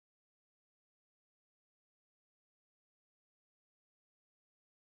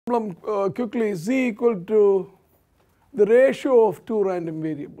problem quickly. Z equal to the ratio of two random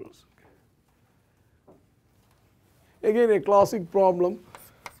variables. Again, a classic problem.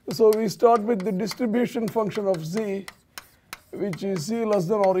 So we start with the distribution function of z, which is z less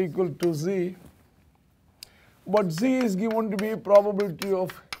than or equal to z. But z is given to be probability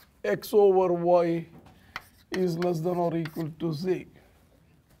of x over y is less than or equal to z.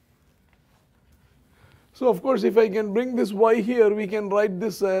 So of course, if I can bring this y here, we can write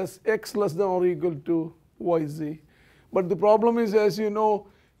this as x less than or equal to yz. But the problem is, as you know,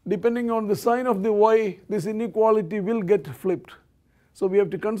 depending on the sign of the y, this inequality will get flipped. So we have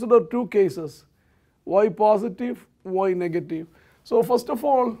to consider two cases, y positive, y negative. So first of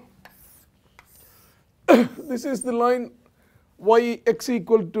all, this is the line x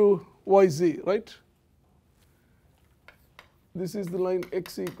equal to yz, right? This is the line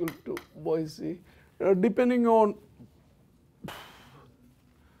x equal to yz. Depending on,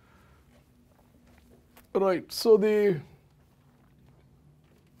 right, so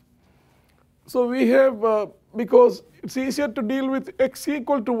we have, because it's easier to deal with x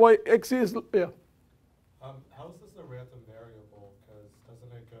equal to y, x is, yeah. How is this a random variable? Because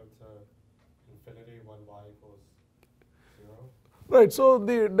doesn't it go to infinity when y equals 0? Right, so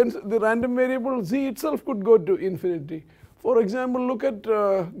the random variable z itself could go to infinity. For example, look at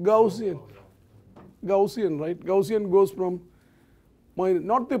Gaussian. Gaussian, right? Gaussian goes from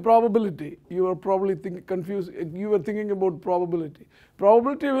not the probability. You are probably confused. You were thinking about probability.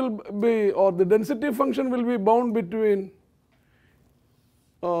 Probability will be, or the density function will be bound between,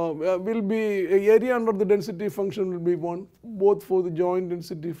 will be area under the density function will be 1, both for the joint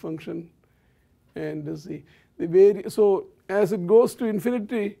density function and z. So as it goes to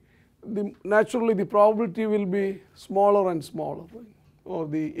infinity, naturally the probability will be smaller and smaller, right? Or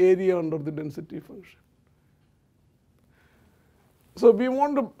the area under the density function. So we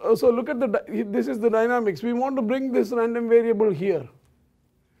want to, so look at this is the dynamics. We want to bring this random variable here.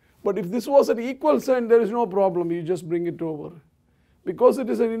 But if this was an equal sign, there is no problem. You just bring it over. Because it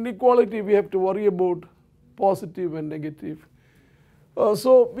is an inequality, we have to worry about positive and negative.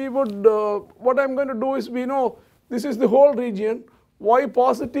 So we would, what I'm going to do is, we know this is the whole region. Y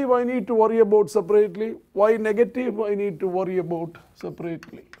positive I need to worry about separately. Y negative I need to worry about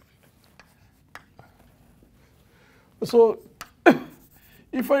separately. So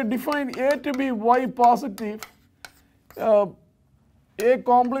if I define A to be y positive, A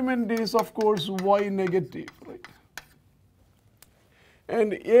complement is of course y negative, right?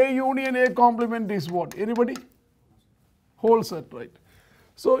 And A union A complement is what? Anybody? Whole set, right?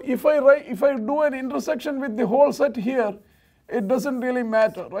 So if I do an intersection with the whole set here, it doesn't really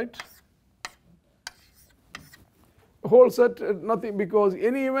matter, right? Whole set, nothing, because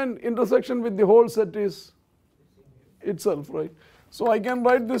any even intersection with the whole set is itself, right? So I can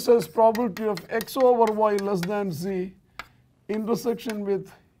write this as probability of x over y less than z intersection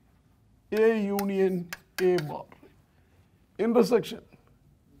with A union A bar. Intersection.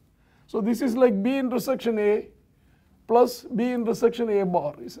 So this is like B intersection A plus B intersection A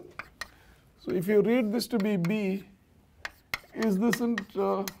bar, isn't it? So if you read this to be B, is this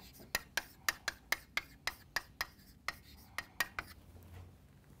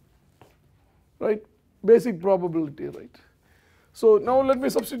right? Basic probability, right? So now let me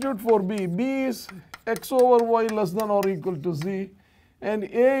substitute for B. B is x over y less than or equal to z, and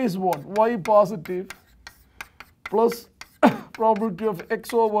A is what? Y positive plus probability of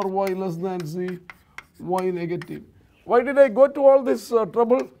x over y less than z, y negative. Why did I go to all this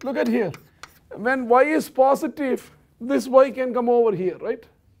trouble? Look at here. When y is positive, this y can come over here, right?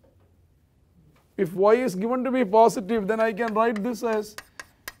 If y is given to be positive, then I can write this as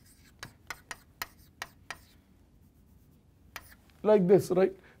like this,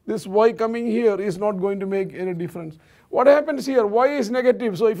 right? This y coming here is not going to make any difference. What happens here? Y is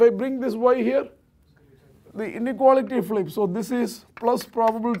negative. So if I bring this y here, the inequality flips. So this is plus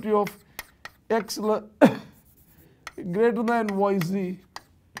probability of x greater than yz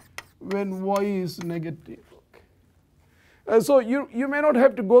when y is negative. So you may not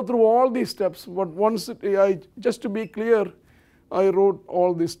have to go through all these steps, but once just to be clear, I wrote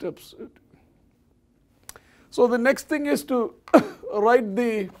all these steps. So the next thing is to write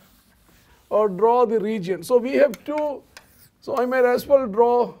or draw the region. So we have two, so I might as well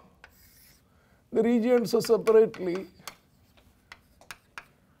draw the regions separately.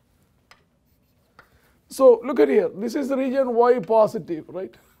 So look at here, this is the region y positive,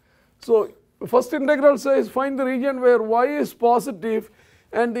 right? So first integral says find the region where y is positive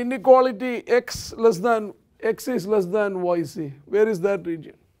and the inequality x is less than yz. Where is that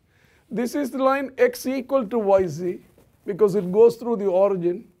region? This is the line x equal to yz because it goes through the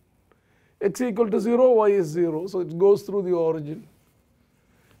origin. x equal to 0, y is 0. So it goes through the origin.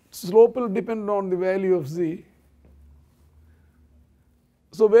 Slope will depend on the value of z.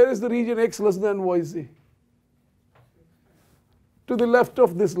 So where is the region x less than yz? To the left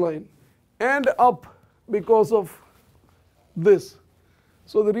of this line and up because of this.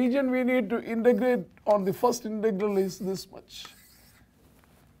 So the region we need to integrate on the first integral is this much.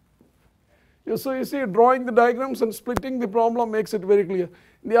 So you see, drawing the diagrams and splitting the problem makes it very clear.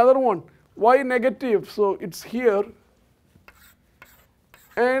 The other one, y negative, so it's here,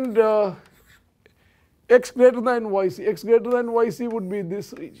 and x greater than yc. X greater than yc would be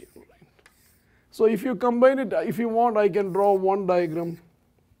this region. So if you combine it, if you want, I can draw one diagram.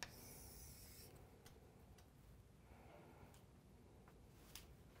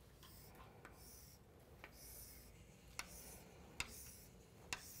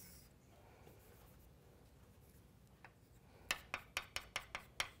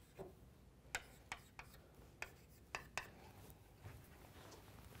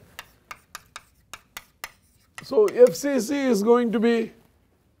 So FCC is going to be,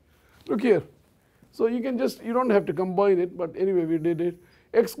 look here. So you can just, you don't have to combine it, but anyway we did it.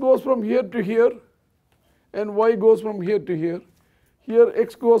 X goes from here to here and y goes from here to here. Here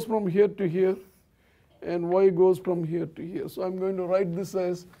x goes from here to here and y goes from here to here. So I'm going to write this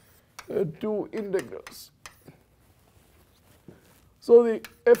as two integrals. So the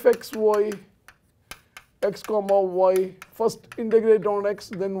fxy, x comma y, first integrate on x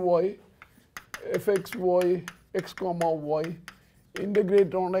then y, fxy, x comma y,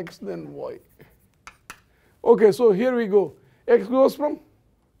 integrate on x then y. Okay, so here we go. X goes from,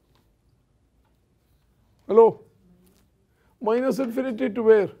 hello, minus infinity to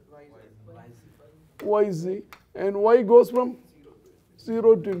where? Yz. And y goes from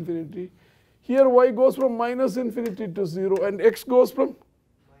 0 to infinity. Here y goes from minus infinity to 0 and x goes from?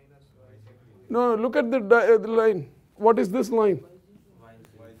 No, look at the line. What is this line?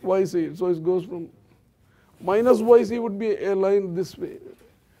 Yc. So it goes from minus yc would be a line this way.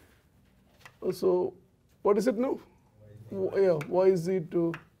 So what is it now? Yeah, yz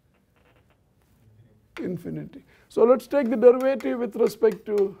to infinity. So let's take the derivative with respect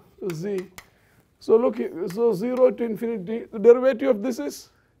to z. So look here, so 0 to infinity, the derivative of this is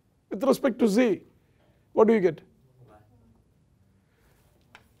with respect to z. What do you get?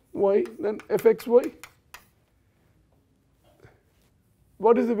 Y, then fxy.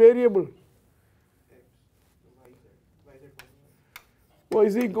 What is the variable?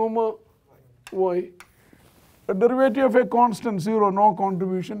 Yz comma y. A derivative of a constant 0, no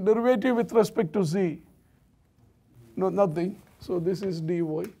contribution. Derivative with respect to z, no, nothing. So this is dy.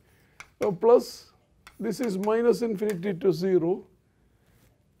 Plus this is minus infinity to 0.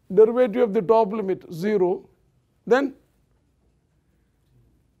 Derivative of the top limit 0. Then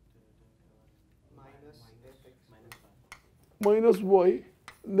minus y.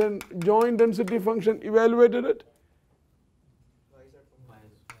 Then joint density function evaluated it.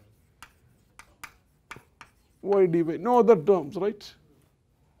 Y dy, no other terms, right?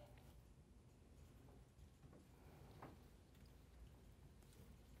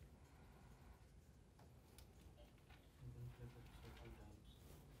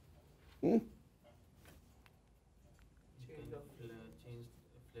 Hmm?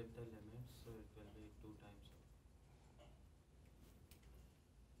 Flip the limits, so it will be 2 times.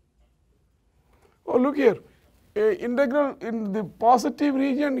 Oh, look here. Integral in the positive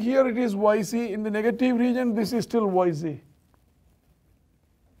region, here it is yc. In the negative region, this is still yz.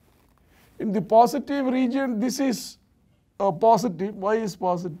 In the positive region, this is positive, y is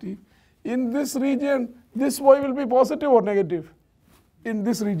positive. In this region, this y will be positive or negative? In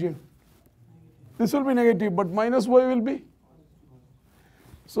this region. This will be negative, but minus y will be.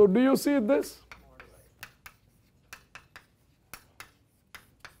 So do you see this?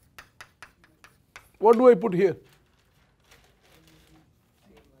 What do I put here?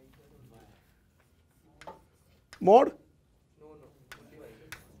 Mod?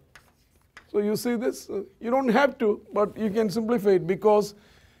 So you see this? You don't have to, but you can simplify it because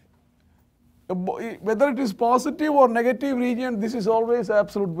whether it is positive or negative region, this is always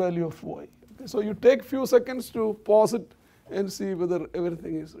absolute value of y. Okay, so you take few seconds to pause it and see whether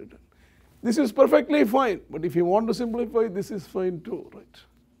everything is written. This is perfectly fine, but if you want to simplify, this is fine too, right?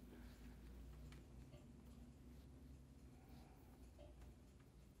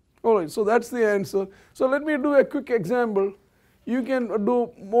 All right, so that's the answer. So let me do a quick example. You can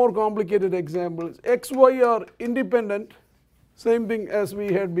do more complicated examples. X, Y are independent, same thing as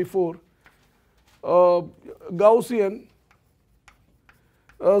we had before. Gaussian,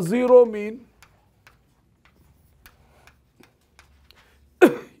 zero mean.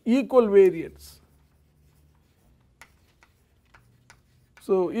 equal variance.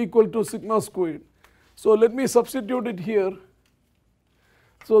 So equal to sigma squared. So let me substitute it here.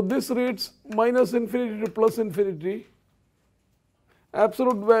 So this reads minus infinity to plus infinity,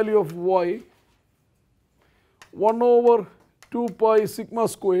 absolute value of y, 1 over 2 pi sigma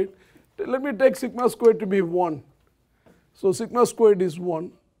squared. Let me take sigma squared to be 1. So sigma squared is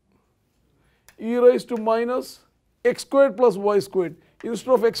 1. E raised to minus x squared plus y squared.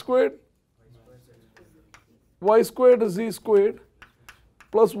 Instead of x squared, y squared is z squared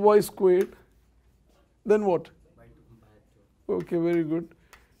plus y squared. Then what? Okay, very good.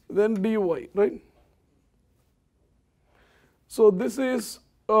 Then dy, right? So this is,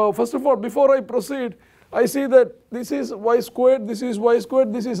 first of all, before I proceed, I see that this is y squared, this is y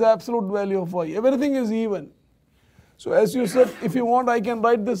squared, this is absolute value of y. Everything is even. So as you said, if you want, I can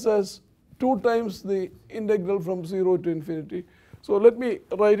write this as 2 times the integral from 0 to infinity. So let me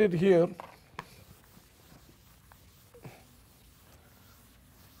write it here.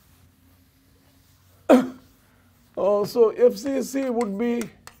 So FCC would be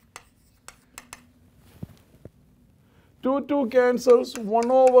 2 cancels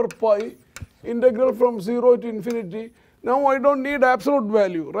 1 over pi integral from 0 to infinity. Now I don't need absolute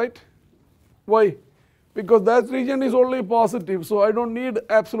value, right? Why? Because that region is only positive, so I don't need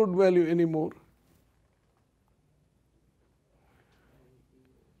absolute value anymore.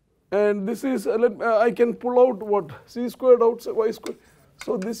 And this is, I can pull out what? C squared outside y squared.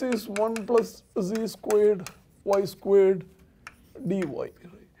 So this is 1 plus z squared y squared dy.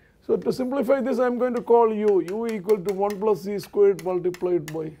 So to simplify this, I am going to call u equal to 1 plus z squared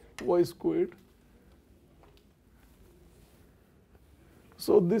multiplied by y squared.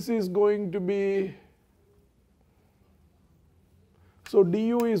 So this is going to be, so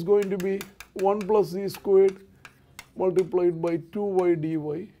du is going to be 1 plus z squared multiplied by 2y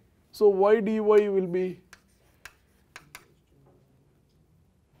dy. So y dy will be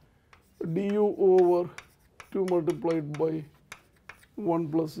du over 2 multiplied by 1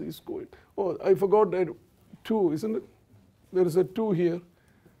 plus z squared. Oh, I forgot that 2, isn't it? There is a 2 here.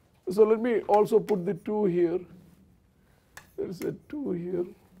 So let me also put the 2 here. There is a 2 here.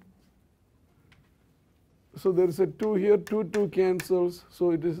 So there is a 2 here, 2 cancels.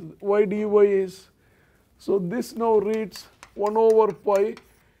 So it is y dy is, so this now reads 1 over pi.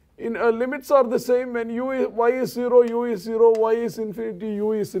 In limits are the same when y is 0, u is 0, y is infinity,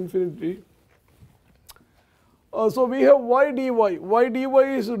 u is infinity. So we have y dy. Y dy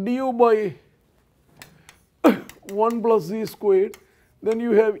is du by 1 plus z squared. Then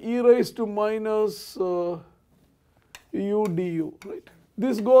you have e raised to minus u du, right?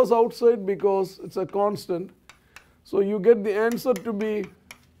 This goes outside because it's a constant. So you get the answer to be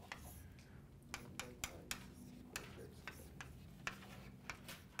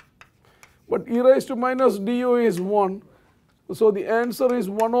but e raised to minus du is 1. So the answer is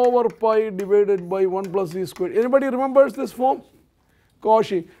 1 over pi divided by 1 plus z squared. Anybody remembers this form?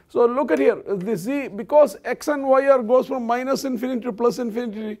 Cauchy. So look at here, the z, because x and y are goes from minus infinity to plus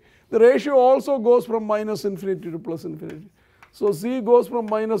infinity, the ratio also goes from minus infinity to plus infinity. So z goes from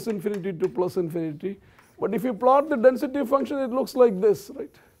minus infinity to plus infinity. But if you plot the density function, it looks like this,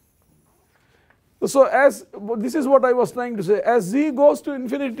 right? So as, this is what I was trying to say, as z goes to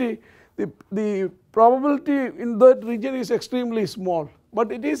infinity, the probability in that region is extremely small,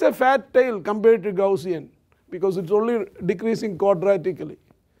 but it is a fat tail compared to Gaussian because it's only decreasing quadratically.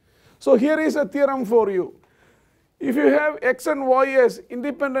 So here is a theorem for you. If you have x and y as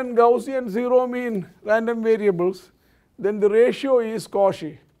independent Gaussian zero mean random variables, then the ratio is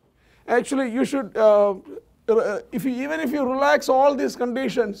Cauchy. Actually, you should, even if you relax all these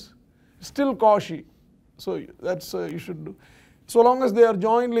conditions, still Cauchy. So that's you should do. So long as they are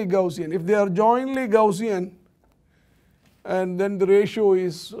jointly Gaussian. If they are jointly Gaussian, and then the ratio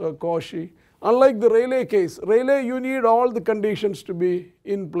is Cauchy. Unlike the Rayleigh case, Rayleigh you need all the conditions to be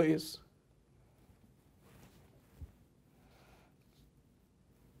in place.